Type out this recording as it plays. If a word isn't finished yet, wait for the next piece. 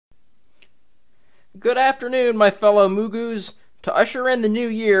Good afternoon, my fellow mugus. To usher in the new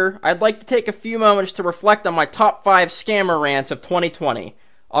year, I'd like to take a few moments to reflect on my top 5 scammer rants of 2020.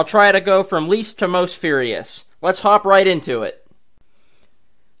 I'll try to go from least to most furious. Let's hop right into it.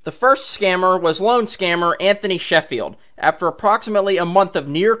 The first scammer was loan scammer Anthony Sheffield. After approximately a month of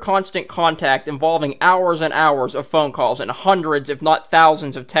near constant contact involving hours and hours of phone calls and hundreds if not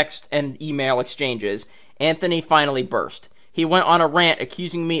thousands of text and email exchanges, Anthony finally burst. He went on a rant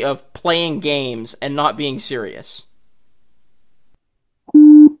accusing me of playing games and not being serious.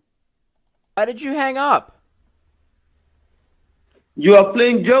 Why did you hang up? You are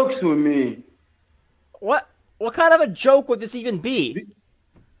playing jokes with me. What kind of a joke would this even be?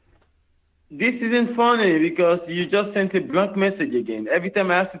 This isn't funny because you just sent a blank message again. Every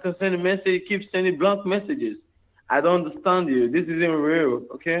time I ask you to send a message, you keep sending blank messages. I don't understand you. This isn't real,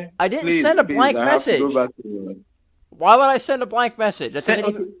 okay? I didn't send a blank message. Go back to Why would I send a blank message?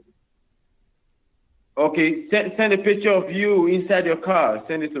 Okay, send a picture of you inside your car.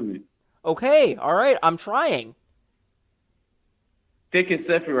 Send it to me. Okay, alright, I'm trying. Take a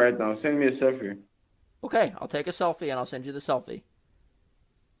selfie right now. Send me a selfie. Okay, I'll take a selfie and I'll send you the selfie.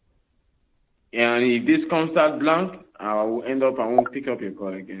 And if this comes out blank, I won't pick up your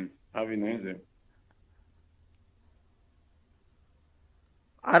call again. Have a nice day.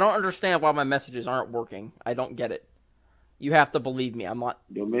 I don't understand why my messages aren't working. I don't get it. You have to believe me. I'm not...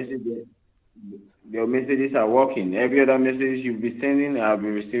 Your messages are working. Every other message you'll be sending, I'll be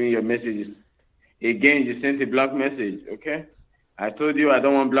receiving your messages. Again, you sent a blank message, okay? I told you I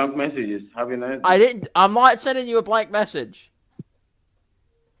don't want blank messages. Have a nice day. I'm not sending you a blank message.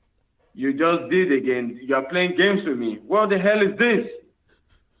 You just did again. You are playing games with me. What the hell is this?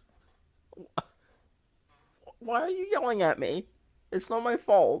 Why are you yelling at me? It's not my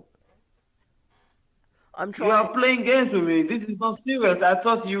fault. I'm trying. You are playing games with me. This is not serious. I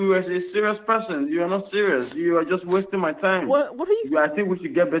thought you were a serious person. You are not serious. You are just wasting my time. What are you? I think we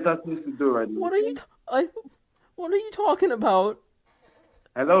should get better things to do right now. What are you? What are you talking about?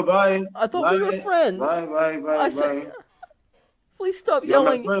 Hello, bye. I thought bye. we were friends. Bye, bye, bye, bye. Please stop You're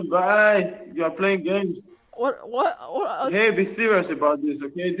yelling. my friend. Bye. You are playing games. What? Hey, be serious about this,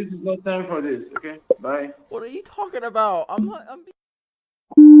 okay? This is not time for this, okay? Bye. What are you talking about? I'm.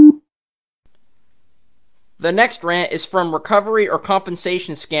 The next rant is from recovery or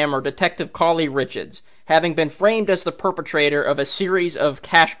compensation scammer Detective Collie Richards. Having been framed as the perpetrator of a series of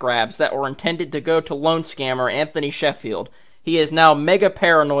cash grabs that were intended to go to loan scammer Anthony Sheffield, he is now mega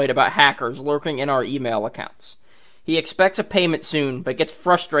paranoid about hackers lurking in our email accounts. He expects a payment soon, but gets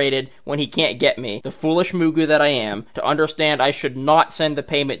frustrated when he can't get me, the foolish mugu that I am, to understand I should not send the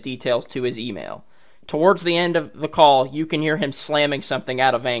payment details to his email. Towards the end of the call, you can hear him slamming something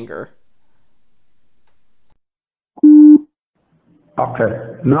out of anger. Okay.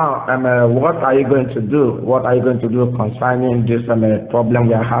 Now, what are you going to do? What are you going to do concerning this problem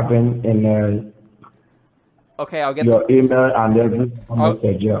we are having in okay, I'll get your email and every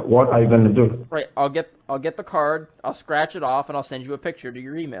message? Yeah. What are you going to do? Right, I'll get the card, I'll scratch it off, and I'll send you a picture to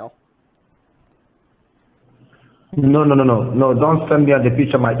your email. No. Don't send me the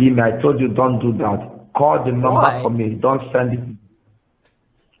picture of my email. I told you don't do that. Call the number Why? for me. Don't send it.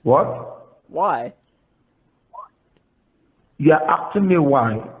 What? Why? You are asking me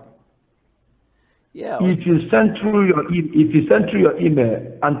why. Yeah. If you send through your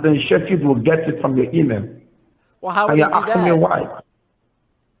email, and then Sheffield will get it from your email. Well, how would he do that? You're asking me why.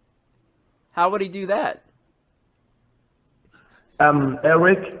 How would he do that?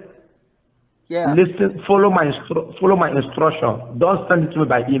 Eric. Yeah. Listen. Follow my instruction. Don't send it to me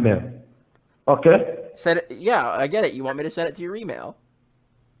by email. Okay. Send it. Yeah, I get it. You want me to send it to your email?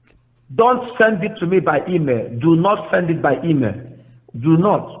 Don't send it to me by email. Do not send it by email. Do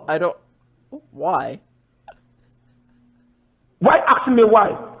not. I don't. Why? Why asking me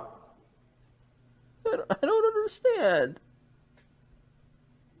why? I don't understand.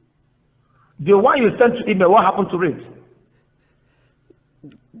 The one you sent to email, what happened to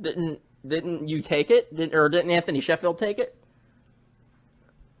it? Didn't you take it? Didn't Anthony Sheffield take it?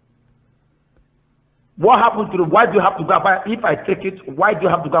 What happened to it? Why do you have to go and buy? If I take it, why do you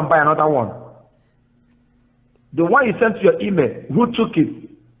have to go and buy another one? The one you sent to your email, who took it?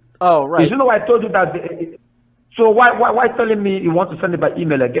 Oh, right. You know I told you that. So why telling me you want to send it by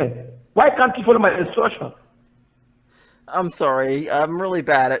email again? Why can't you follow my instruction? I'm sorry. I'm really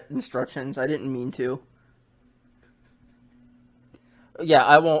bad at instructions. I didn't mean to. Yeah,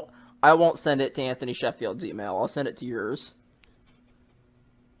 I won't send it to Anthony Sheffield's email. I'll send it to yours.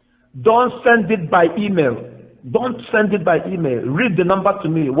 Don't send it by email. Don't send it by email. Read the number to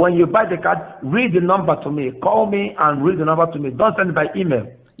me. When you buy the card, read the number to me. Call me and read the number to me. Don't send it by email.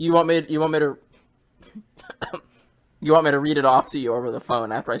 You want me to You want me to read it off to you over the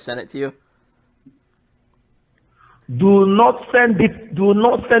phone after I send it to you? Do not send it. Do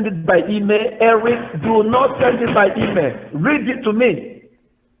not send it by email, Eric. Do not send it by email. Read it to me.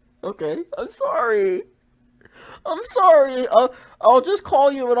 Okay, I'm sorry. I'm sorry. I'll just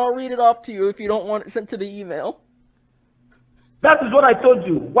call you and I'll read it off to you if you don't want it sent to the email. That is what I told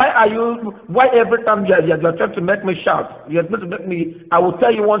you. Why every time you're trying to make me shout? You're trying to make me, I will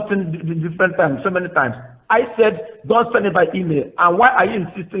tell you one thing different times, so many times. I said, don't send it by email. And why are you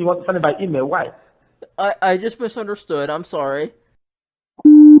insisting you want to send it by email? Why? I just misunderstood. I'm sorry.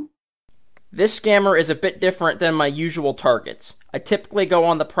 This scammer is a bit different than my usual targets. I typically go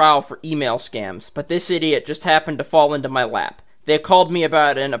on the prowl for email scams, but this idiot just happened to fall into my lap. They called me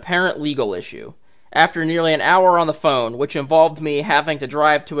about an apparent legal issue. After nearly an hour on the phone, which involved me having to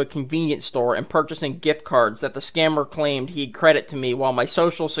drive to a convenience store and purchasing gift cards that the scammer claimed he'd credit to me while my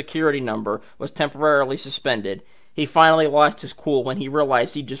social security number was temporarily suspended, he finally lost his cool when he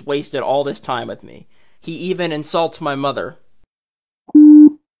realized he'd just wasted all this time with me. He even insults my mother.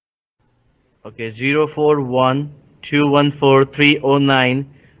 Okay,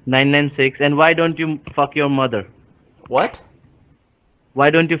 041-214-309-996. And why don't you fuck your mother? What? Why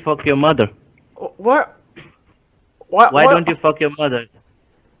don't you fuck your mother? What? Why don't you fuck your mother?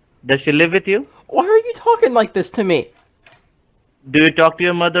 Does she live with you? Why are you talking like this to me? Do you talk to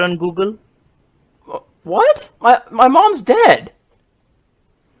your mother on Google? What? My mom's dead.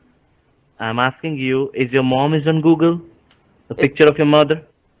 I'm asking you, is your mom is on Google? A picture of your mother,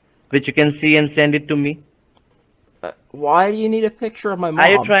 which you can see and send it to me. Why do you need a picture of my mom?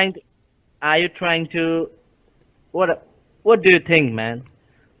 Are you trying to? What do you think, man?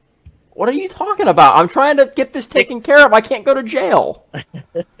 What are you talking about? I'm trying to get this taken care of. I can't go to jail.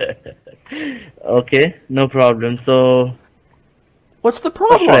 Okay, no problem. So, what's the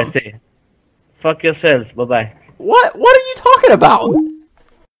problem? What should I say? Fuck yourselves. Bye-bye. What are you talking about?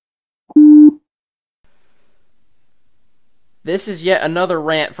 This is yet another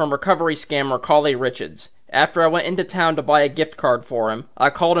rant from recovery scammer Collie Richards. After I went into town to buy a gift card for him, I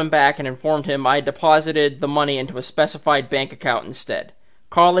called him back and informed him I had deposited the money into a specified bank account instead.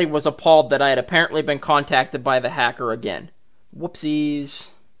 Collie was appalled that I had apparently been contacted by the hacker again.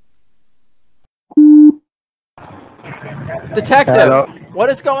 Whoopsies. Detective, Hello? what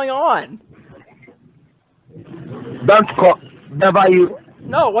is going on? Don't call. Never you.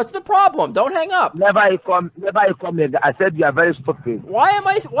 No, what's the problem? Don't hang up. Never you come. Never you come. I said you are very stupid. What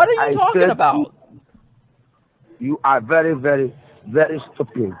are you talking about? You are very, very, very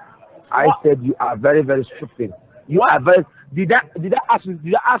stupid. I said you are very, very stupid. You are very. Did I ask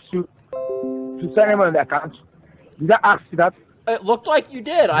you to send him on the account? Did I ask you that? It looked like you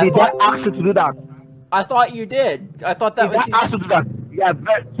did. I ask you to do that? I thought you did. I thought that was. Did I ask you to do that? You are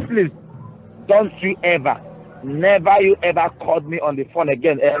very. Please, don't you ever, never you ever called me on the phone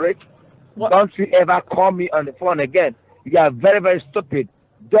again, Eric. What? Don't you ever call me on the phone again. You are very, very stupid.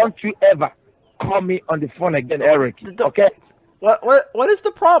 Don't you ever call me on the phone again, Eric. Okay? What is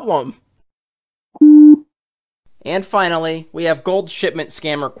the problem? And finally, we have gold shipment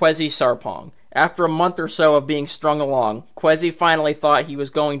scammer Kwesi Sarpong. After a month or so of being strung along, Kwesi finally thought he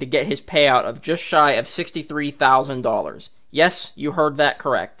was going to get his payout of just shy of $63,000. Yes, you heard that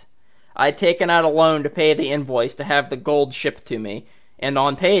correct. I'd taken out a loan to pay the invoice to have the gold shipped to me, and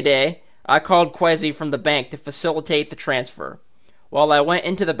on payday, I called Kwesi from the bank to facilitate the transfer. While I went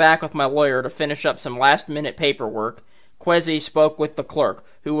into the back with my lawyer to finish up some last-minute paperwork, Kwesi spoke with the clerk,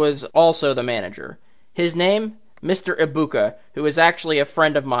 who was also the manager. His name? Mr. Ibuka, who is actually a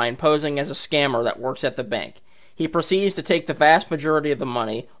friend of mine posing as a scammer that works at the bank. He proceeds to take the vast majority of the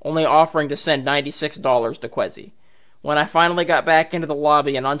money, only offering to send $96 to Kwesi. When I finally got back into the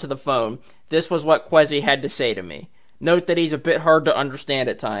lobby and onto the phone, this was what Kwesi had to say to me. Note that he's a bit hard to understand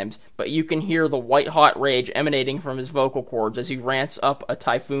at times, but you can hear the white-hot rage emanating from his vocal cords as he rants up a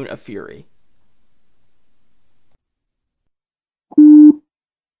typhoon of fury.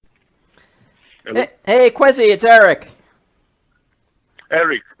 Hey, Kwesi, it's Eric.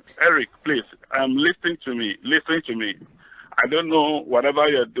 Eric, please, listen to me. I don't know whatever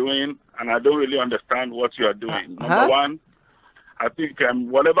you're doing, and I don't really understand what you are doing. Number one, I think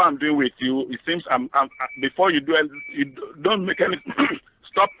whatever I'm doing with you, it seems before you do it, you don't make any.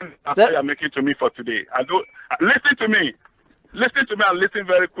 Stop after you're making to me for today. Listen to me and listen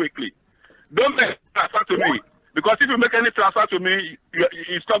very quickly. Don't make transfer to me, because if you make any transfer to me,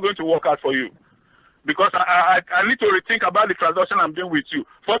 it's not going to work out for you. Because I need to rethink about the transaction I'm doing with you.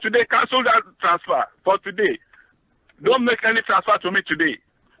 For today, cancel that transfer. For today. Don't make any transfer to me today.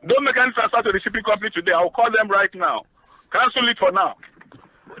 Don't make any transfer to the shipping company today. I'll call them right now. Cancel it for now.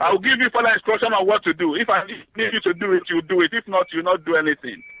 I'll give you further instruction on what to do. If I need you to do it, you do it. If not, you'll not do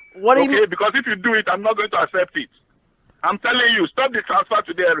anything. What do you mean? Because if you do it, I'm not going to accept it. I'm telling you, stop the transfer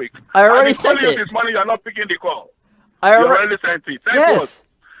today, Eric. I already sent it. You this money, you're not picking the call. You already sent it. Yes.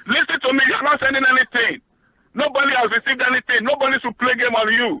 Listen to me, you're not sending anything. Nobody has received anything. Nobody should play game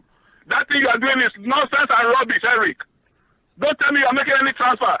on you. That thing you are doing is nonsense and rubbish, Eric. Don't tell me you're making any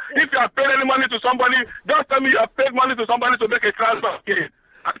transfer. If you have paid any money to somebody, don't tell me you have paid money to somebody to make a transfer again.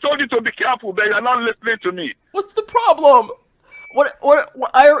 I told you to be careful, but you're not listening to me. What's the problem? What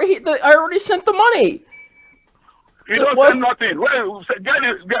I already sent the money. You don't send nothing.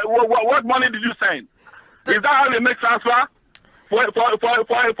 What money did you send? Is that how they make transfer? For me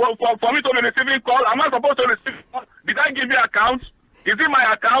to be receiving call, am I supposed to receive call? Did I give you account? Is it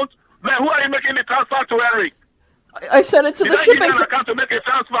my account? Then who are you making the transfer to, Eric? I sent it to the shipping. Did I give you an account to make a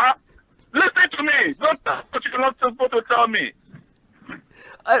transfer? Listen to me. Don't tell what you're not supposed to tell me.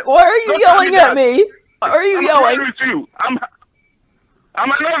 Why are you yelling at me? Why are you yelling? With you. I'm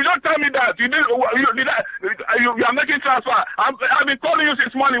annoyed. Don't tell me that. You are making transfer. I've been calling you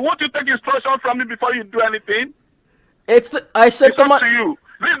since morning. Won't you take instruction from me before you do anything? I sent the money to you.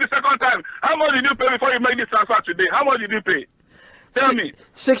 This is the second time. How much did you pay before you make this transfer today? How much did you pay? Tell me.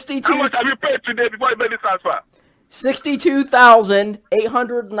 62. How much have you paid today before you made this transfer?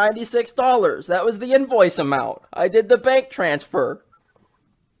 $62,896. That was the invoice amount. I did the bank transfer.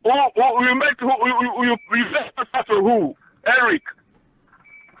 You make transfer to who? Eric.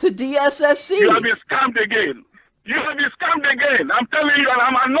 To DSSC. You have been scammed again. You have been scammed again. I'm telling you, and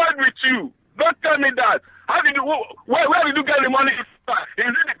I'm annoyed with you. Don't tell me that. How did you? Where did you get the money? Is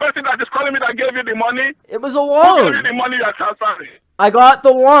it the person that is calling me that gave you the money? It was a loan. Who gave you the money you are transferring? I got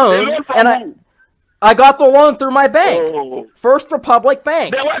the loan, I got the loan through my bank, First Republic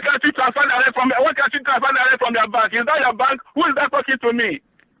Bank. Then why can't you transfer that from? Why can't you transfer that from your bank? Is that your bank? Who is that talking to me?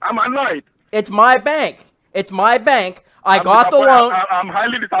 I'm annoyed. It's my bank. It's my bank. I got the loan. I'm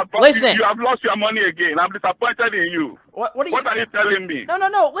highly disappointed. Listen. You have lost your money again. I'm disappointed in you. What are you telling me?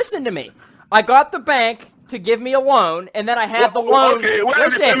 No. Listen to me. I got the bank to give me a loan, and then I had the loan. Okay,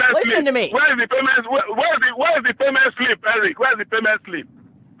 listen to me. Where is the payment? Where is the payment slip, Eric? Where is the payment slip?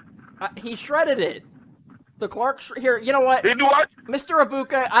 He shredded it. The clerk here. You know what? He do what? Mr.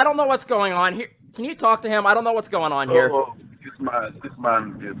 Ibuka, I don't know what's going on here. Can you talk to him? I don't know what's going on here. This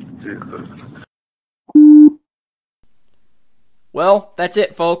man is Jesus. Well, that's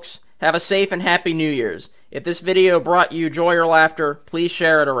it, folks. Have a safe and happy New Year's. If this video brought you joy or laughter, please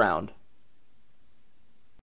share it around.